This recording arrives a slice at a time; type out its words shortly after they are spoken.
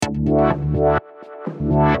Welcome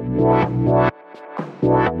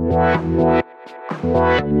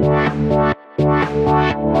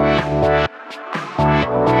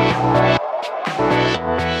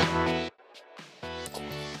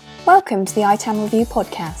to the ITAM Review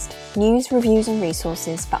podcast, news, reviews and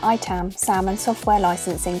resources for ITAM, SAM and software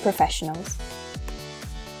licensing professionals.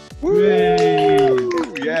 Woo!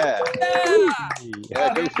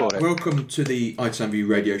 Yeah, go for it. Welcome to the ITAM Review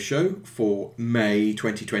Radio Show for May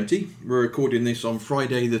 2020. We're recording this on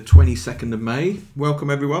Friday the 22nd of May. Welcome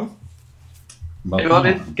everyone.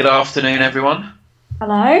 Everybody, good afternoon everyone.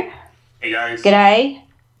 Hello. Hey guys. G'day.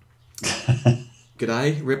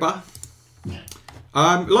 G'day, Ripper.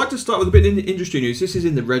 I'd like to start with a bit of industry news. This is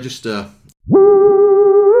in the Register.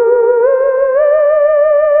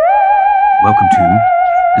 Welcome to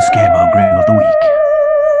the Scaremongering of the Week.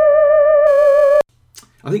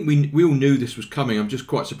 I think we all knew this was coming. I'm just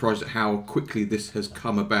quite surprised at how quickly this has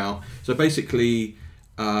come about. So basically,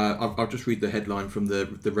 I'll just read the headline from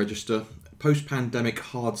the Register. Post-pandemic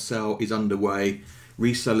hard sell is underway.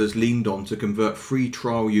 Resellers leaned on to convert free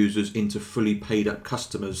trial users into fully paid up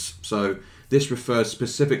customers. So this refers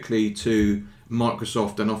specifically to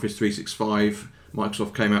Microsoft and Office 365.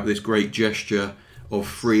 Microsoft came out with this great gesture of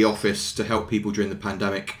free Office to help people during the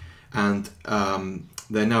pandemic, and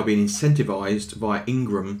they're now being incentivized via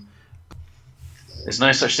Ingram. There's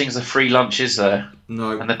no such thing as a free lunch, is there?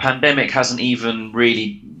 No. And the pandemic hasn't even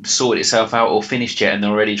really sorted itself out or finished yet, and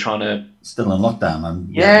they're already trying to... Still in lockdown,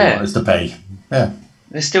 and yeah, want us to pay. Yeah.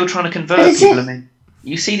 They're still trying to convert people. I mean,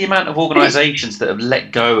 you see the amount of organisations that have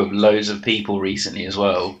let go of loads of people recently as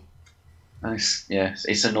well. And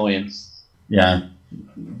it's annoying. Yeah,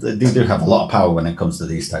 they do have a lot of power when it comes to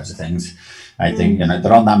these types of things. I think,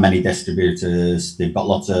 there aren't that many distributors. They've got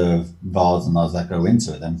lots of VARs and those that go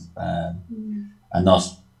into them. And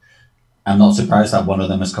I'm not surprised that one of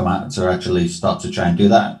them has come out to actually start to try and do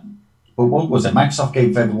that. But what was it? Microsoft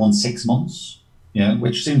gave everyone 6 months,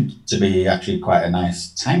 which seemed to be actually quite a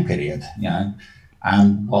nice time period,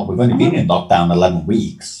 And we've only been in lockdown 11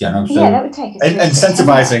 weeks, so that would take us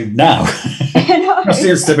incentivizing now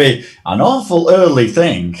seems to be an awful early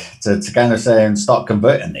thing to kind of say and start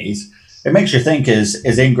converting these. It makes you think,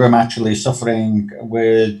 is Ingram actually suffering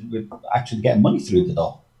with actually getting money through the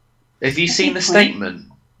door? Have you seen the statement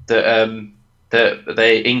that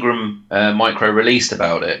Ingram Micro released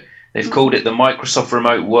about it? They've called it the Microsoft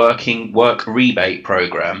Remote Work Rebate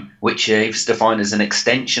Program, which is defined as an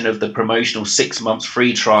extension of the promotional 6 months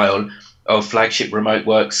free trial of flagship remote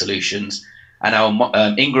work solutions. And our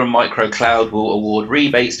Ingram Micro Cloud will award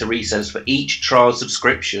rebates to resellers for each trial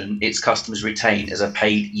subscription its customers retain as a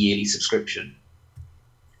paid yearly subscription.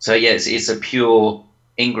 So yes, it's a pure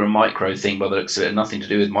Ingram Micro thing by the looks of it, nothing to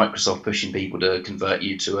do with Microsoft pushing people to convert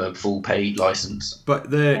you to a full paid license.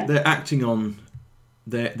 But they're acting on...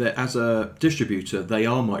 They're as a distributor, they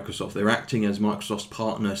are Microsoft. They're acting as Microsoft's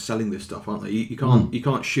partner selling this stuff, aren't they? You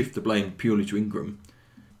can't shift the blame purely to Ingram.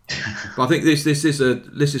 But I think this is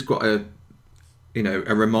quite a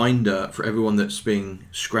reminder for everyone that's been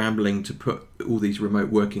scrambling to put all these remote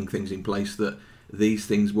working things in place, that these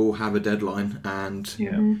things will have a deadline, and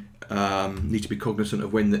need to be cognizant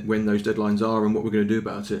of when those deadlines are and what we're going to do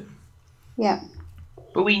about it. Yeah.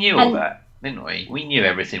 But we knew all that, didn't we? We knew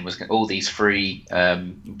everything was all these free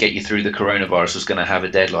get you through the coronavirus was going to have a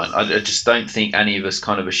deadline. I just don't think any of us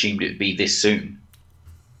kind of assumed it would be this soon.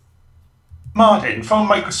 Martin, from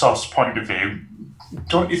Microsoft's point of view,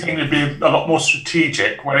 don't you think it'd be a lot more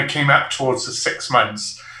strategic when it came up towards the 6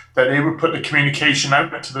 months that they would put the communication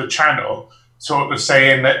out to the channel, sort of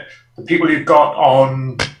saying that the people you've got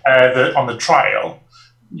on the trial,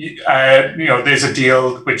 there's a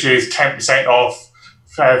deal which is 10% off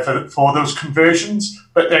for those conversions,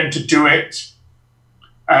 but then to do it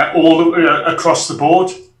all across the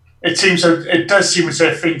board, it does seem as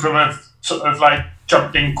if Ingram have sort of like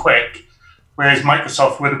jumped in quick, whereas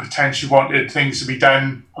Microsoft would have potentially wanted things to be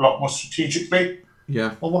done a lot more strategically.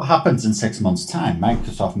 Yeah. Well, what happens in 6 months' time?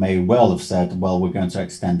 Microsoft may well have said, well, we're going to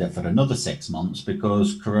extend it for another 6 months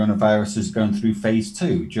because coronavirus is going through phase 2.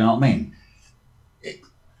 Do you know what I mean?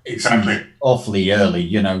 Exactly. Awfully early,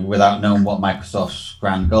 without knowing what Microsoft's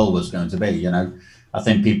grand goal was going to be, I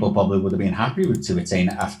think people probably would have been happy to retain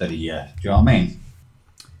it after a year. Do you know what I mean?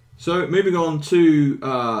 So moving on to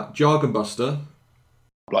Jargon Buster.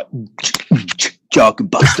 Like, Jargon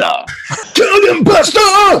Buster! Jargon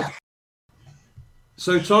Buster!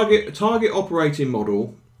 So target operating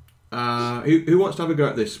model. Who wants to have a go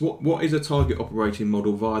at this? What is a target operating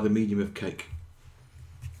model via the medium of cake?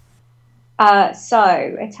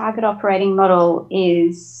 So a target operating model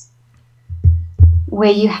is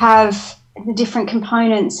where you have the different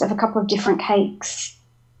components of a couple of different cakes,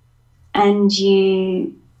 and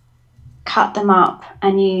you cut them up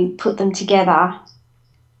and you put them together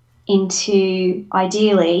into,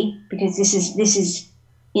 ideally, because this is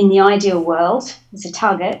in the ideal world, it's a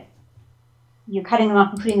target, you're cutting them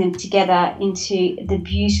up and putting them together into the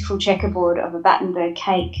beautiful checkerboard of a Battenberg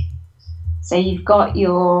cake. So you've got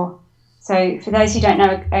so for those who don't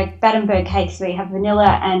know, a Battenberg cake is where you have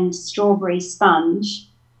vanilla and strawberry sponge,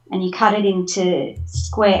 and you cut it into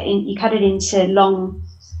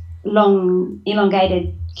long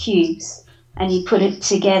elongated cubes, and you put it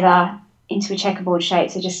together into a checkerboard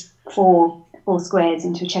shape, so just four squares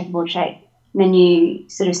into a checkerboard shape. And then you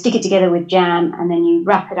sort of stick it together with jam, and then you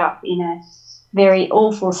wrap it up in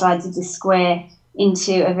all four sides of the square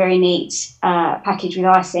into a very neat package with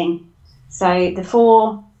icing. So the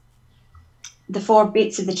four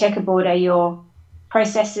bits of the checkerboard are your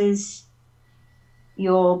processes,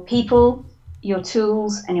 your people, your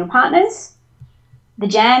tools, and your partners. The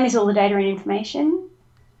jam is all the data and information,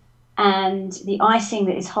 and the icing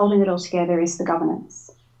that is holding it all together is the governance.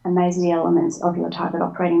 And those are the elements of your target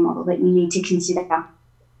operating model that you need to consider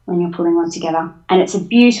when you're pulling one together. And it's a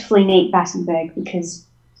beautifully neat Battenberg because,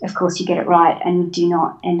 of course, you get it right and you do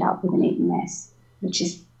not end up with an eaten mess, which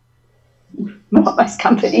is what most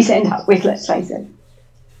companies end up with, let's face it.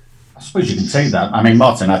 I suppose you can say that. I mean,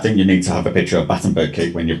 Martin, I think you need to have a picture of Battenberg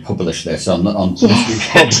cake when you publish this on this week's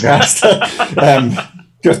podcast,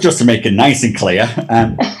 just to make it nice and clear.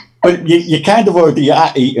 But you kind of already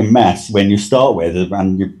are eating mess when you start with it,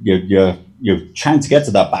 and you're trying to get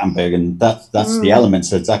to that Battenberg, and that's the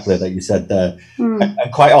elements exactly that you said there. And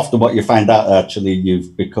quite often, what you find out, actually,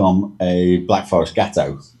 you've become a Black Forest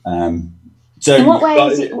Gatto. So in what way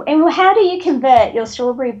how do you convert your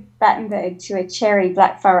strawberry Battenberg to a cherry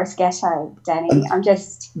Black Forest Gatto, Danny? I'm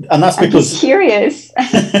just curious.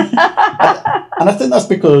 And I think that's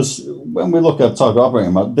because when we look at target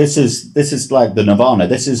operating model, this is like the nirvana.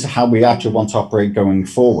 This is how we actually want to operate going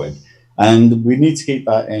forward. And we need to keep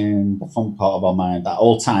that in the front part of our mind at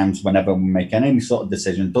all times whenever we make any sort of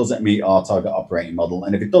decision. Does it meet our target operating model?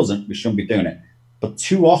 And if it doesn't, we shouldn't be doing it. But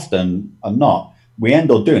too often or not, we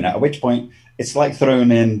end up doing it, at which point it's like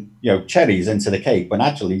throwing in, cherries into the cake when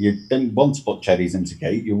actually you didn't want to put cherries into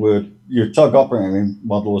cake. Your target operating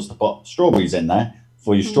model was to put strawberries in there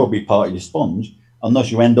for your strawberry part of your sponge,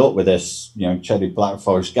 unless you end up with this, cherry Black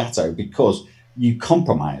Forest Gatto because you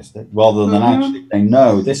compromised it rather than actually saying,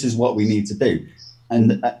 no, this is what we need to do.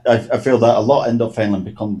 And I feel that a lot end up failing,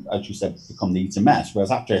 become the eaten mess,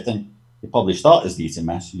 whereas actually I think you probably start as the eaten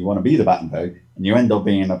mess. You want to be the Battenberg, and you end up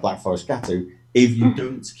being a Black Forest Gatto if you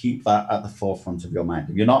don't keep that at the forefront of your mind.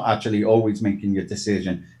 If you're not actually always making your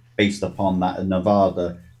decision based upon that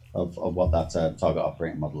Nevada of what that target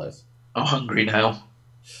operating model is. I'm hungry now.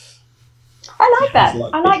 I like that.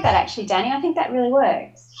 I like that actually, Danny. I think that really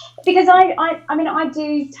works because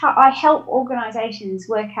I help organisations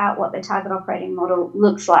work out what their target operating model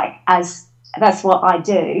looks like. As that's what I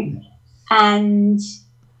do, and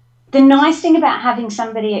the nice thing about having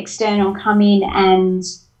somebody external come in and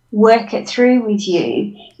work it through with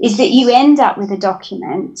you is that you end up with a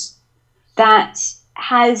document that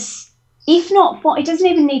has, if not, it doesn't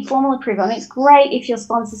even need formal approval. I mean, it's great if your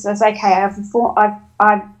sponsor says, okay, I've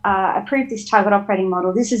approved this target operating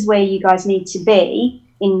model. This is where you guys need to be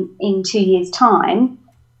in 2 years' time.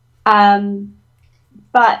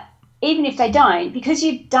 But even if they don't, because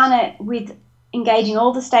you've done it with engaging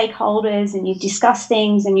all the stakeholders and you've discussed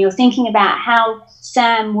things and you're thinking about how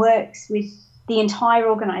SAM works with the entire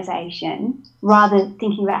organisation rather than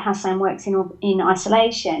thinking about how SAM works in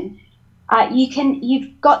isolation,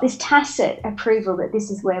 you've got this tacit approval that this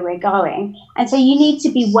is where we're going, and so you need to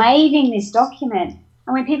be waiving this document.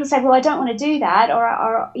 And when people say, "Well, I don't want to do that,"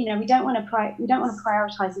 or we don't want to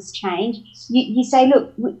prioritise this change, you say,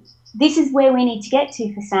 "Look, this is where we need to get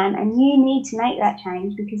to for SAM, and you need to make that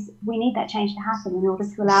change because we need that change to happen in order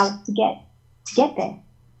to allow us to get there."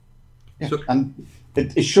 Yeah, and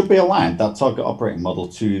it should be aligned, that target operating model,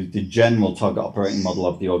 to the general target operating model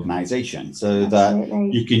of the organisation, so that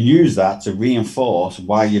you can use that to reinforce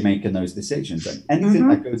why you're making those decisions. And anything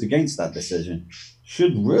that goes against that decision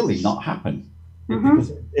should really not happen,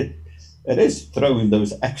 because it is throwing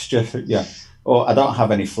those extra, or I don't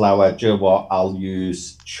have any flour, do you know what, I'll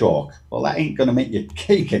use chalk. Well, that ain't going to make your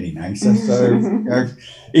cake any nicer. So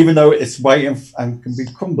even though it's white and can be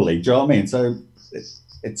crumbly, do you know what I mean? So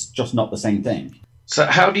it's just not the same thing. So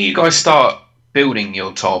how do you guys start building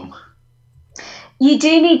your TOM? You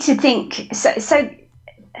do need to think, so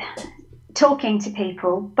talking to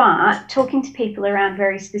people around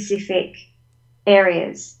very specific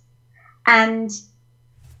areas. And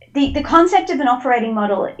the concept of an operating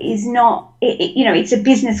model is not, it's a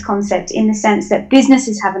business concept in the sense that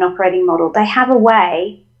businesses have an operating model. They have a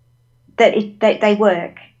way that they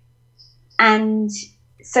work. And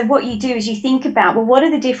so what you do is you think about, well, what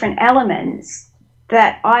are the different elements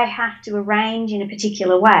that I have to arrange in a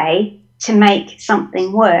particular way to make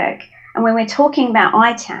something work? And when we're talking about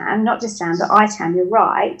ITAM, not just SAM, but ITAM, you're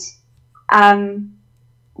right,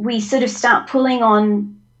 we sort of start pulling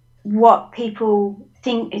on what people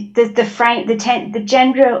think the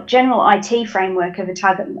general IT framework of a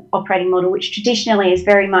target operating model, which traditionally is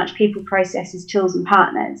very much people, processes, tools, and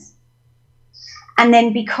partners. And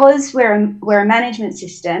then because we're a management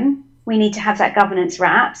system, we need to have that governance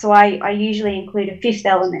wrap. So I usually include a fifth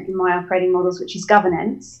element in my operating models, which is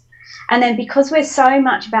governance. And then because we're so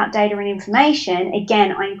much about data and information,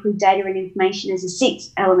 again, I include data and information as a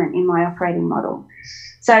sixth element in my operating model.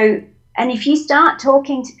 So, and if you start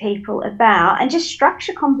talking to people about, and just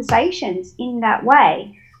structure conversations in that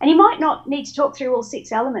way, and you might not need to talk through all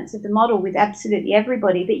six elements of the model with absolutely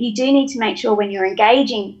everybody, but you do need to make sure when you're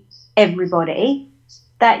engaging everybody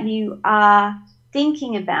that you are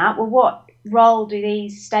thinking about, well, what role do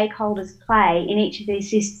these stakeholders play in each of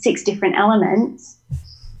these six different elements?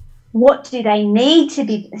 What do they need to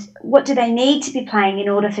be playing in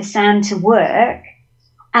order for SAM to work?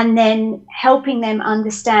 And then helping them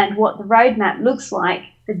understand what the roadmap looks like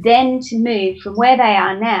for them to move from where they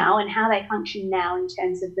are now and how they function now in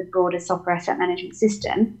terms of the broader software asset management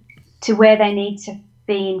system to where they need to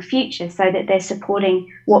be in future, so that they're supporting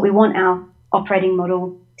what we want our operating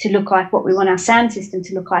model to look like, what we want our SAM system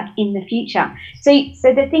to look like in the future. So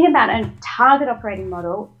the thing about a target operating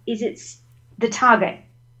model is it's the target.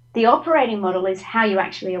 The operating model is how you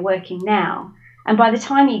actually are working now. And by the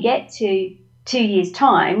time you get to 2 years'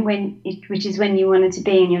 time, which is when you wanted to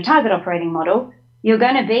be in your target operating model, you're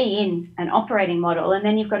going to be in an operating model, and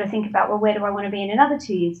then you've got to think about, well, where do I want to be in another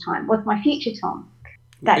 2 years' time? What's my future, Tom?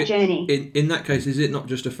 Journey. In that case, is it not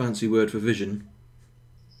just a fancy word for vision?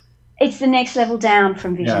 It's the next level down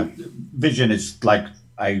from vision. Yeah, vision is like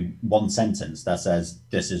a one sentence that says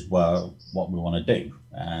this is what we want to do.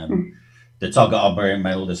 The target operating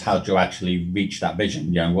model is how do you actually reach that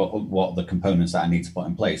vision? What are the components that I need to put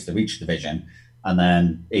in place to reach the vision? And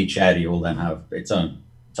then each area will then have its own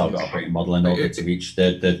target operating model in order to reach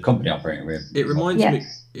the company operating model.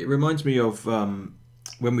 It reminds me of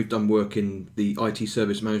when we've done work in the IT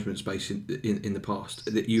service management space in the past.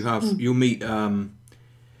 That you'll meet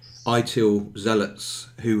ITIL zealots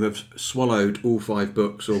who have swallowed all 5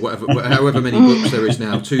 books or whatever, however many books there is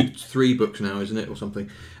now, 2-3 books now, isn't it, or something?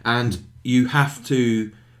 And you have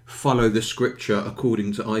to follow the scripture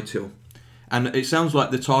according to ITIL. And it sounds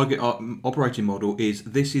like the target operating model is,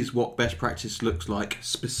 this is what best practice looks like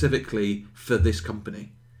specifically for this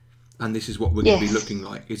company, and this is what we're going to be looking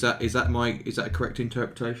like. Is that a correct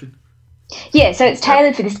interpretation? Yeah, so it's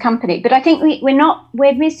tailored for this company, but I think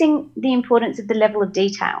we're missing the importance of the level of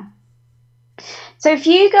detail. So if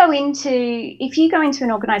you go into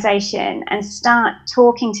an organisation and start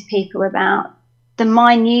talking to people about the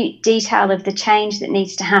minute detail of the change that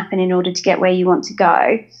needs to happen in order to get where you want to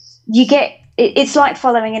go, it's like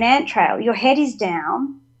following an ant trail. Your head is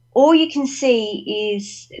down. All you can see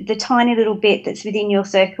is the tiny little bit that's within your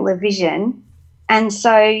circle of vision. And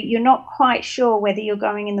so you're not quite sure whether you're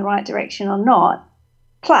going in the right direction or not.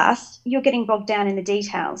 Plus, you're getting bogged down in the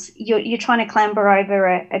details. You're trying to clamber over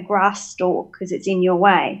a grass stalk because it's in your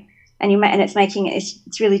way, and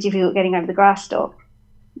it's really difficult getting over the grass stalk.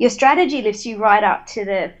 Your strategy lifts you right up to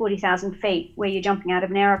the 40,000 feet where you're jumping out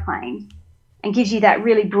of an aeroplane and gives you that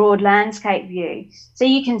really broad landscape view. So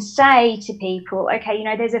you can say to people, okay,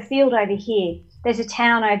 there's a field over here, there's a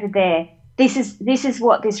town over there. This is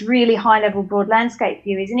what this really high-level broad landscape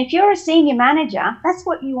view is. And if you're a senior manager, that's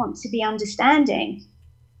what you want to be understanding.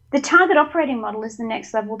 The target operating model is the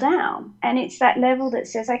next level down. And it's that level that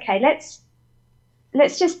says, okay,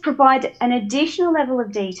 let's just provide an additional level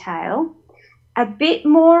of detail, a bit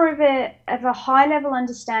more of a high-level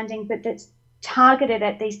understanding, but that's targeted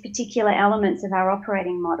at these particular elements of our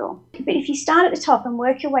operating model. But if you start at the top and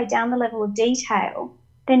work your way down the level of detail,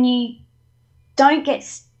 then you don't get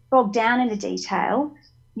bogged down in the detail.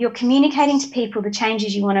 You're communicating to people the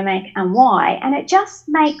changes you want to make and why, and it just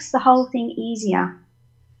makes the whole thing easier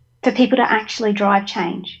for people to actually drive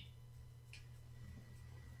change.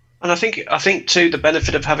 And I think too, the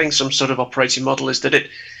benefit of having some sort of operating model is that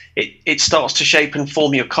it starts to shape and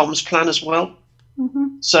form your comms plan as well.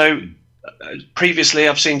 Mm-hmm. So previously,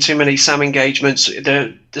 I've seen too many SAM engagements.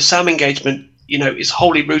 The SAM engagement, is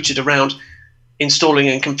wholly rooted around installing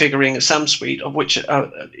and configuring a SAM suite, of which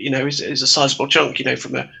is a sizable chunk,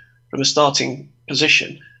 from a starting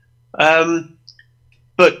position.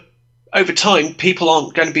 But over time, people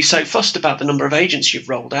aren't going to be so fussed about the number of agents you've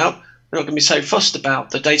rolled out. They're not going to be so fussed about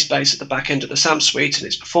the database at the back end of the SAM suite and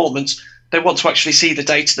its performance. They want to actually see the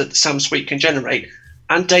data that the SAM suite can generate,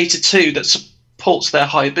 and data too that supports their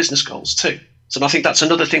higher business goals too. So I think that's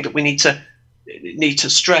another thing that we need to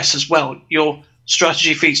stress as well. Your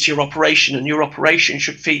strategy feeds to your operation, and your operation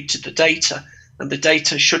should feed to the data, and the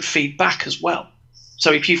data should feed back as well.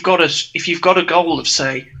 So if you've got a goal of,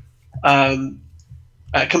 say,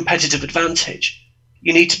 a competitive advantage,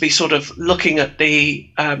 you need to be sort of looking at the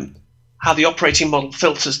how the operating model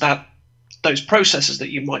filters those processes that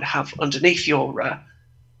you might have underneath your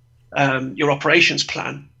operations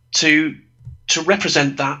plan to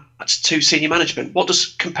represent that to senior management. What does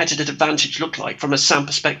competitive advantage look like from a SAM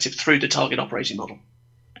perspective through the target operating model?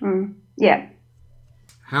 Yeah.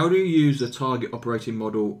 How do you use the target operating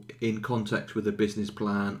model in context with a business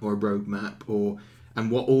plan or a roadmap, and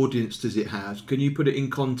what audience does it have? Can you put it in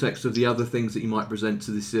context of the other things that you might present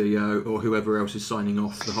to the CEO or whoever else is signing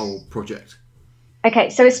off the whole project? Okay,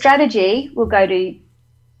 so a strategy will go to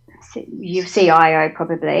your CIO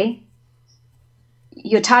probably.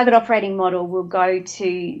 Your target operating model will go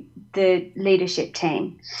to the leadership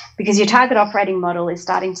team, because your target operating model is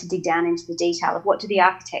starting to dig down into the detail of what do the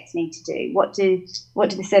architects need to do, what do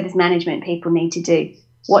the service management people need to do,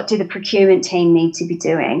 what do the procurement team need to be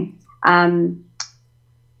doing.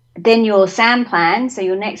 Then your SAM plan, so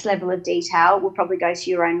your next level of detail, will probably go to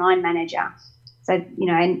your own line manager. So,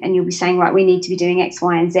 and you'll be saying, right, we need to be doing X,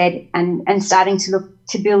 Y, and Z, and starting to look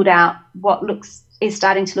to build out what is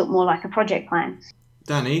starting to look more like a project plan.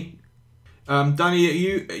 Danny, do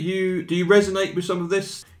you resonate with some of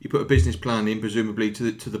this? You put a business plan in, presumably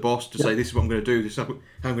to the boss to say, this is what I'm going to do, this is how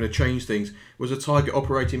I'm going to change things. Was a target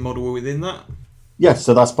operating model within that? Yes,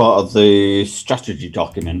 so that's part of the strategy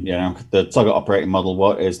document. The target operating model,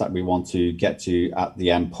 what is that we want to get to at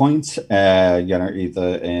the end point,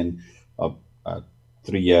 either in a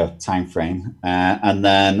 3-year time frame, and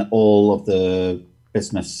then all of the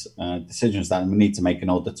business decisions that we need to make in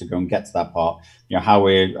order to go and get to that part. How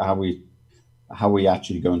we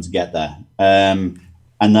actually going to get there.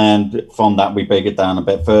 And then from that, we break it down a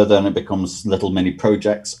bit further, and it becomes little mini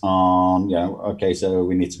projects on, okay, so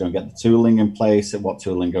we need to go and get the tooling in place, and what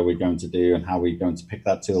tooling are we going to do, and how are we going to pick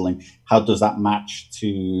that tooling? How does that match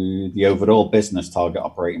to the overall business target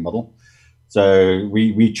operating model? So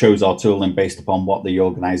we chose our tooling based upon what the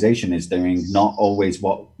organization is doing, not always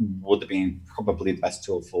what would have been probably the best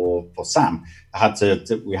tool for SAM.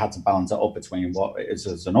 We had to balance it up between what it is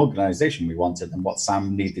as an organization we wanted and what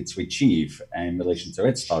SAM needed to achieve in relation to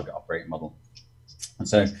its target operating model. And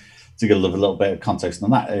so to give a little bit of context on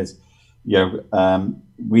that is,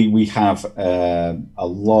 we have a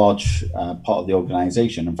large part of the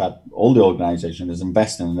organization. In fact, all the organization is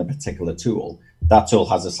investing in a particular tool. That tool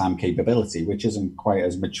has a SAM capability, which isn't quite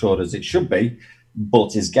as mature as it should be,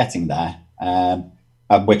 but is getting there.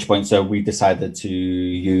 At which point, so we decided to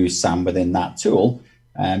use SAM within that tool,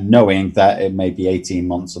 knowing that it may be 18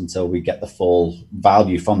 months until we get the full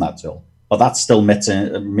value from that tool. But that still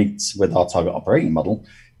meets with our target operating model,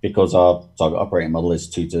 because our target operating model is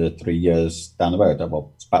 2 to 3 years down the road.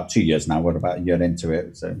 Well, it's about 2 years now. We're about a year into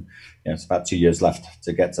it. So it's about 2 years left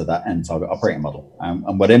to get to that end target operating model.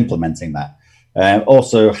 And we're implementing that.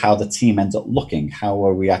 Also, how the team ends up looking. How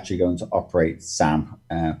are we actually going to operate SAM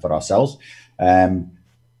for ourselves?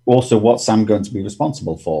 Also, what's SAM going to be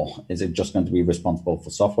responsible for? Is it just going to be responsible for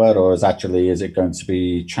software, or is it going to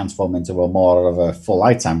be transformed into a more of a full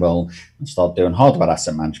ITAM role and start doing hardware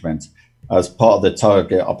asset management? As part of the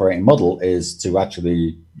target operating model is to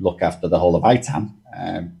actually look after the whole of ITAM,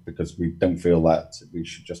 because we don't feel that we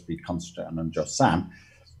should just be concentrating on just SAM.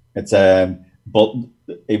 But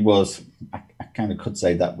it was, I kind of could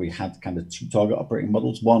say that we had kind of 2 target operating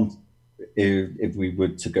models. One, if we were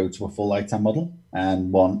to go to a full ITAM model,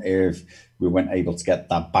 and one if we weren't able to get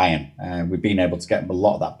that buy-in. We've been able to get a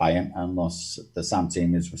lot of that buy-in, unless the SAM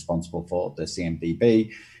team is responsible for the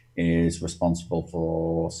CMDB, is responsible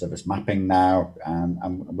for service mapping now,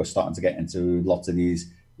 and we're starting to get into lots of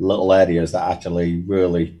these little areas that actually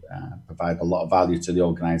really provide a lot of value to the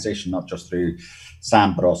organization, not just through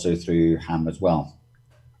SAM, but also through HAM as well.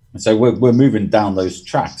 And so we're moving down those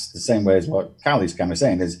tracks the same way as what Callie's kind of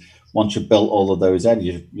saying is, once you've built all of those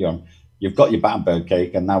areas, you've got your Battenberg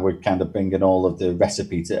cake, and now we're kind of bringing all of the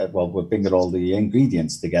recipe we're bringing all the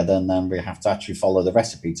ingredients together, and then we have to actually follow the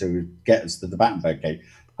recipe to get us to the Battenberg cake.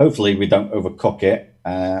 Hopefully we don't overcook it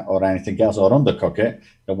or anything else, or undercook it.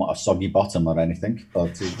 Don't want a soggy bottom or anything,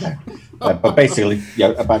 but but basically,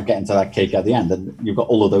 about getting to that cake at the end, and you've got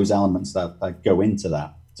all of those elements that go into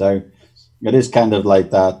that. So it is kind of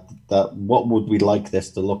like that that what would we like this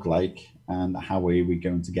to look like, and how are we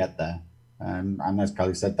going to get there? And as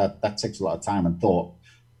Kylie said, that takes a lot of time and thought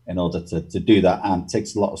in order to do that, and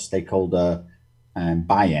takes a lot of stakeholder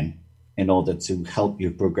buy-in in order to help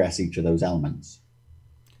you progress each of those elements.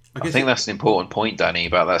 I think that's an important point, Danny,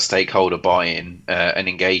 about that stakeholder buy-in and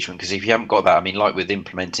engagement, because if you haven't got that, I mean, like with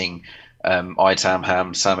implementing ITAM,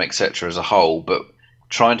 HAM, SAM, etc. as a whole, but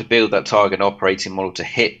trying to build that target operating model to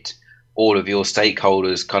hit all of your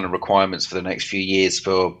stakeholders' kind of requirements for the next few years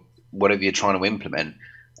for whatever you're trying to implement,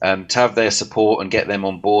 to have their support and get them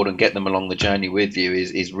on board and get them along the journey with you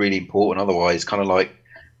is really important. Otherwise, kind of like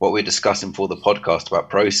what we're discussing for the podcast about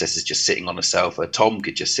processes just sitting on a shelf, a Tom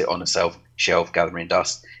could just sit on a shelf gathering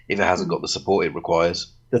dust if it hasn't got the support it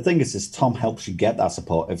requires. The thing is Tom helps you get that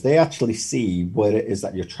support. If they actually see where it is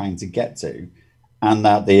that you're trying to get to, and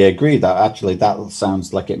that they agree that actually that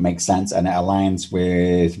sounds like it makes sense and it aligns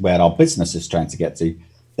with where our business is trying to get to,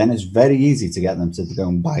 then it's very easy to get them to go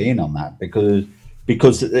and buy in on that, because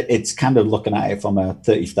it's kind of looking at it from a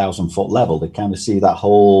 30,000 foot level. They kind of see that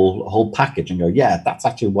whole package and go, yeah, that's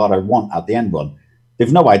actually what I want at the end run.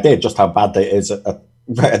 They've no idea just how bad that is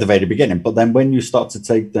right at the very beginning. But then when you start to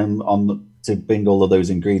take them on to bring all of those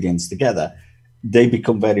ingredients together, they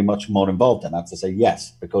become very much more involved in that, to say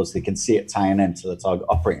yes, because they can see it tying into the target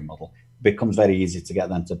operating model. It becomes very easy to get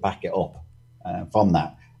them to back it up from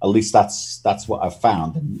that. At least that's what I've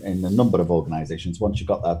found in a number of organizations. Once you've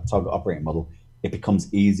got that target operating model, it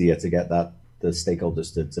becomes easier to get the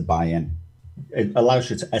stakeholders to buy in. It allows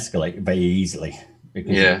you to escalate very easily,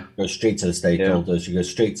 because you go straight to the stakeholders, you go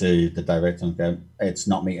straight to the director and go, it's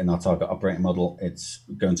not meeting our target operating model, it's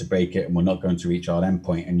going to break it, and we're not going to reach our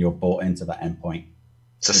endpoint, and you're bought into that endpoint.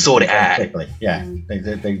 So sort it out. Quickly. Yeah,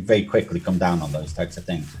 they very quickly come down on those types of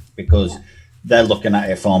things, because they're looking at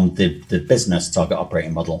it from the business target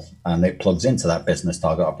operating model, and it plugs into that business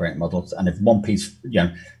target operating model. And if one piece,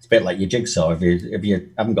 it's a bit like your jigsaw. If you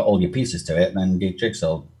haven't got all your pieces to it, then your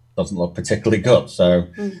jigsaw doesn't look particularly good. So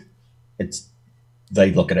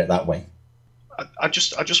they look at it that way. I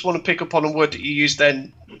just want to pick up on a word that you used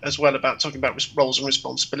then as well about talking about roles and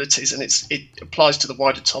responsibilities, and it applies to the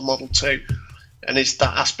wider TOM model too, and it's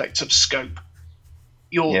that aspect of scope.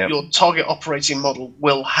 Your target operating model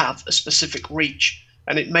will have a specific reach,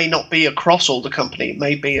 and it may not be across all the company. It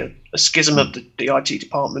may be a schism of the IT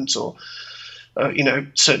department, or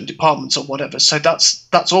certain departments or whatever. So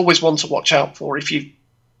that's always one to watch out for.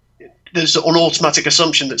 There's an automatic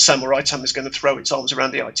assumption that SAM or ITAM is going to throw its arms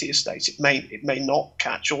around the IT estate. It may not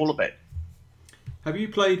catch all of it. Have you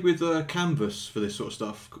played with Canvas for this sort of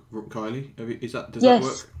stuff, Kylie? Does that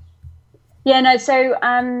work? Yeah, no. So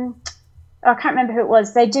I can't remember who it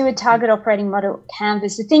was. They do a target operating model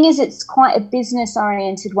Canvas. The thing is, it's quite a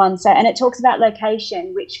business-oriented one. So, and it talks about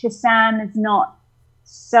location, which for SAM is not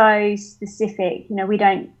so specific. We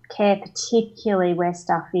don't care particularly where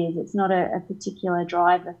stuff is. It's not a particular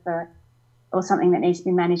driver or something that needs to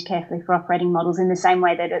be managed carefully for operating models in the same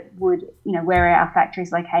way that it would, where are our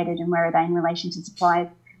factories located and where are they in relation to suppliers.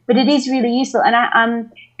 But it is really useful.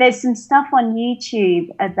 And there's some stuff on YouTube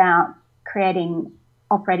about creating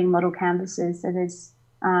operating model canvases that is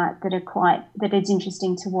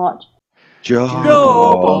interesting to watch. Job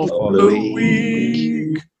of the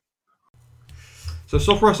week. So,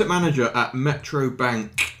 software asset manager at Metro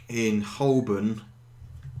Bank in Holborn.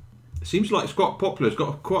 It seems like it's quite popular. It's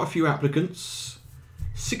got quite a few applicants.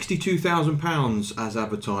 £62,000 as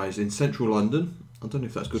advertised in central London. I don't know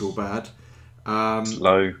if that's good or bad. It's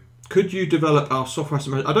low. Could you develop our software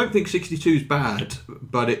asset manager? I don't think 62 is bad,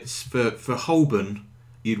 but it's for Holborn.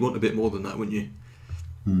 You'd want a bit more than that, wouldn't you?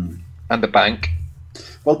 And the bank.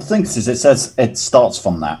 Well, the thing is, it says it starts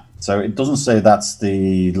from that. So it doesn't say that's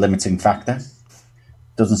the limiting factor.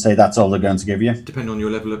 It doesn't say that's all they're going to give you. Depending on your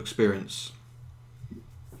level of experience.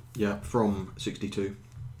 Yeah, from 62.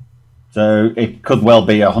 So it could well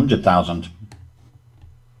be 100,000.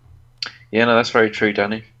 Yeah, no, that's very true,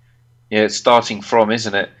 Danny. Yeah, it's starting from,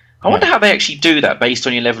 isn't it? I wonder how they actually do that based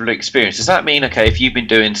on your level of experience. Does that mean, okay, if you've been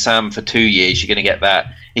doing SAM for 2 years, you're going to get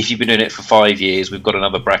that. If you've been doing it for 5 years, we've got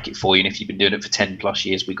another bracket for you. And if you've been doing it for 10 plus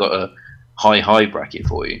years, we've got a high bracket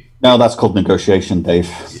for you. No, that's called negotiation, Dave.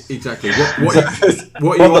 Exactly. What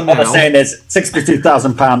are you on now? What I'm saying is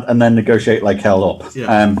 £62,000 and then negotiate like hell up.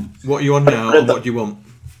 Yeah. What are you on now and what do you want?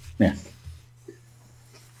 Yeah.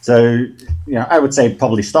 So, I would say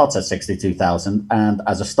probably starts at 62,000, and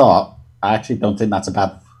as a start, I actually don't think that's a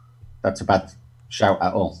bad shout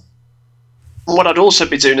at all. What I'd also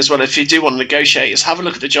be doing as well, if you do want to negotiate, is have a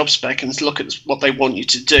look at the job spec and look at what they want you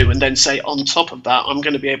to do, and then say, on top of that, I'm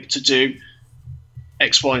going to be able to do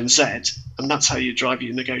X, Y, and Z, and that's how you drive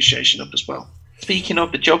your negotiation up as well. Speaking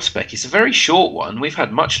of the job spec, it's a very short one. We've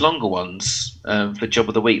had much longer ones for job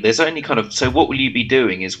of the week. There's only so what will you be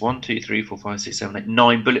doing is 1, 2, 3, 4, 5, 6, 7, 8,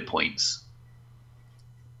 9 bullet points.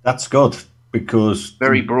 That's good, because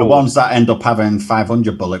Very broad. The ones that end up having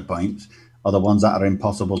 500 bullet points are the ones that are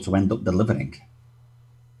impossible to end up delivering.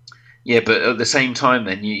 Yeah, but at the same time,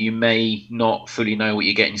 then you may not fully know what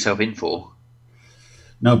you're getting yourself in for.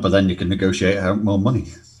 No, but then you can negotiate out more money.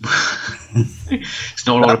 It's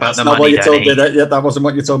not all about the not money, what you told me. Danny. That wasn't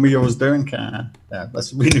what you told me you was doing. Yeah,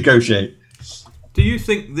 let's renegotiate. Do you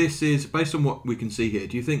think this is, based on what we can see here,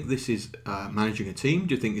 do you think this is managing a team?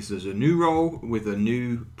 Do you think this is a new role with a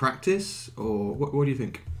new practice? Or what do you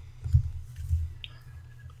think?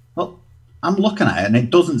 Well, I'm looking at it, and it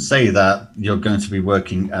doesn't say that you're going to be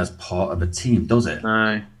working as part of a team, does it?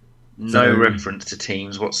 No reference to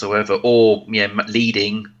teams whatsoever, or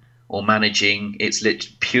leading or managing. It's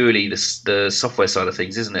purely the software side of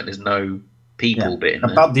things, isn't it? There's no people bit in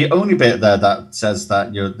there. About the only bit there that says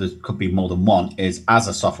that there could be more than one is as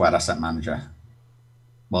a software asset manager,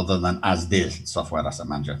 rather than as the software asset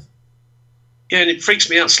manager. Yeah, and it freaks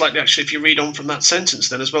me out slightly, actually, if you read on from that sentence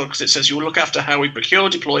then as well, because it says you will look after how we procure,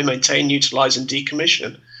 deploy, maintain, utilise and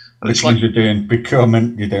decommission. And Which means you're doing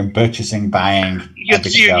procurement, you're doing purchasing, buying. You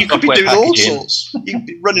could be doing all sorts. You'd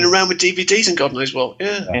be running around with DVDs and God knows what.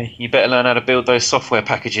 Yeah, you better learn how to build those software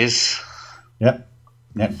packages. Yep.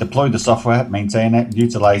 Deploy the software, maintain it,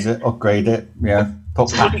 utilise it, upgrade it. Yeah,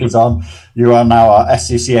 put patches on. You are now our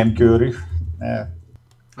SCCM guru. Yeah.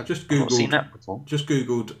 I just I've not seen that before. Just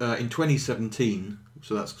googled in 2017.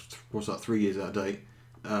 So what's that? 3 years out of date.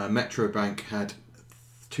 Metro Bank had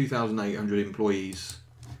 2,800 employees.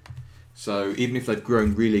 So even if they've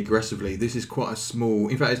grown really aggressively, this is quite a small.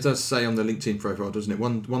 In fact, it does say on the LinkedIn profile, doesn't it?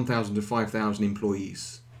 1,000 to 5,000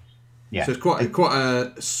 employees. Yeah. So it's quite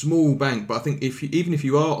a small bank. But I think even if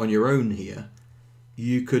you are on your own here,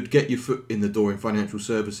 you could get your foot in the door in financial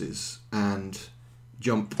services and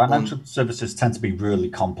jump. Financial services tend to be really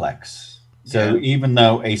complex. So even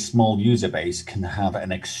though a small user base can have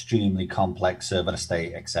an extremely complex server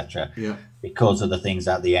estate, etc., because of the things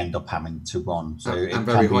that they end up having to run. So and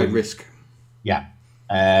very high risk. Yeah.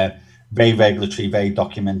 Very regulatory, very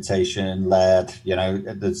documentation led.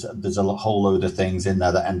 There's a whole load of things in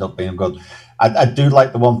there that end up being good. I do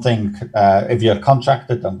like the one thing, if you're a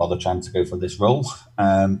contractor, don't bother trying to go for this role,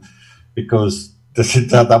 because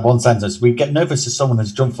that one sentence, we get nervous as someone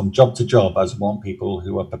has jumped from job to job as we want people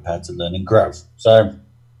who are prepared to learn and grow. So,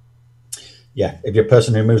 if you're a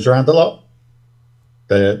person who moves around a lot,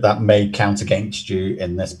 that may count against you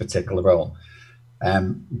in this particular role.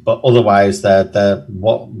 But otherwise,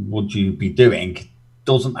 what would you be doing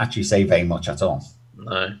doesn't actually say very much at all.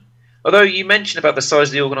 No. Although you mentioned about the size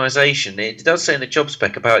of the organisation, it does say in the job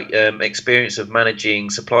spec about experience of managing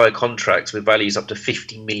supplier contracts with values up to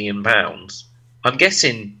 £50 million. I'm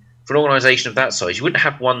guessing for an organisation of that size, you wouldn't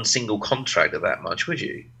have one single contract of that much, would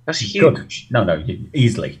you? That's huge. Good. No,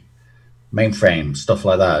 easily. Mainframe, stuff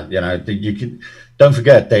like that. You could. Don't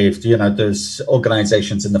forget, Dave, there's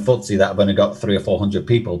organisations in the FTSE that have only got 300 or 400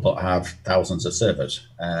 people but have thousands of servers.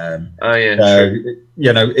 True.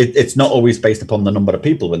 It's not always based upon the number of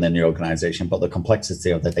people within the organisation, but the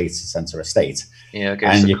complexity of the data centre estate. Yeah, I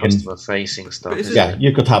guess the customer-facing stuff.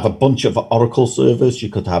 You could have a bunch of Oracle servers, you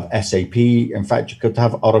could have SAP, in fact, you could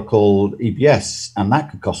have Oracle EBS, and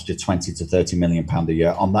that could cost you 20 to 30 million pound a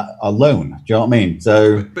year on that alone. Do you know what I mean?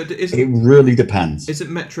 So it really depends.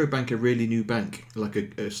 Isn't Metro Bank a really new bank? Like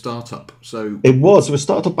a startup, so it was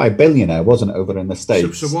started by a billionaire, wasn't it, over in the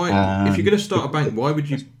States? So why, if you're going to start a bank, why would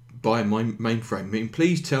you buy a mainframe? I mean,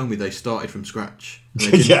 please tell me they started from scratch.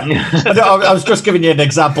 I was just giving you an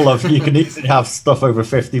example of you can easily have stuff over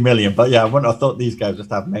 50 million, but I wouldn't have thought these guys just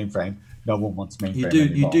have mainframe. No one wants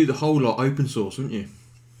mainframe. You do the whole lot open source, wouldn't you?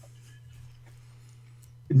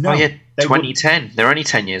 No, 2010. They're only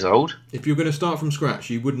 10 years old. If you're going to start from scratch,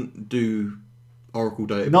 you wouldn't do Oracle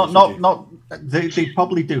database. Not. They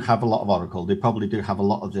probably do have a lot of Oracle. They probably do have a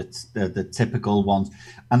lot of the typical ones.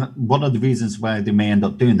 And one of the reasons why they may end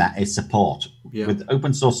up doing that is support. Yeah. With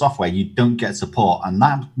open source software, you don't get support, and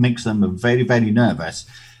that makes them very, very nervous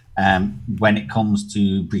when it comes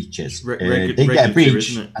to breaches. They get a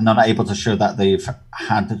breach and they're not able to show that they've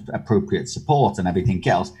had appropriate support and everything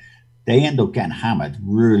else. They end up getting hammered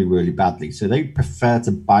really, really badly. So they prefer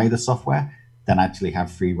to buy the software than actually have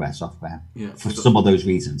freeware software for some of those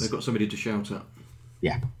reasons. They've got somebody to shout at.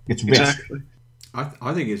 Yeah, it's risk. Exactly.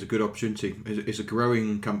 I think it's a good opportunity. It's a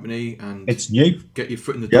growing company and it's new. Get your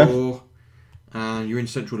foot in the door. and you're in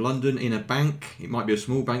central London in a bank. It might be a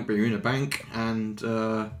small bank, but you're in a bank, and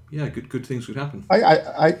good things could happen.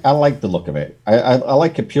 I like the look of it. I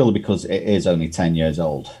like it purely because it is only 10 years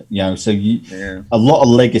old. So a lot of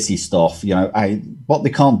legacy stuff. What they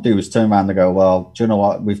can't do is turn around and go, well, do you know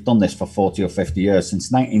what? We've done this for 40 or 50 years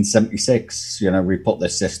since 1976. We put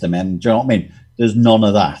this system in. Do you know what I mean? There's none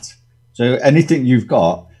of that. So anything you've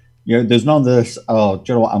got. There's none of this, do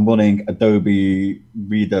you know what, I'm running Adobe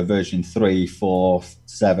Reader version 3, 4,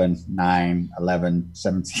 7, 9, 11,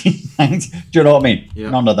 17, 19. Do you know what I mean?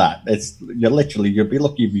 Yeah. None of that. You'll be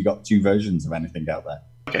lucky if you got 2 versions of anything out there.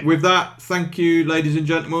 Okay. With that, thank you, ladies and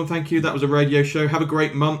gentlemen. Thank you. That was a radio show. Have a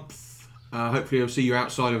great month. Hopefully I'll see you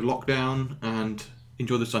outside of lockdown, and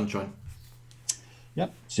enjoy the sunshine.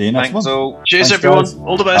 Yep. See you next month. All. Cheers, Thanks, everyone. guys.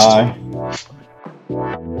 All the best. Bye.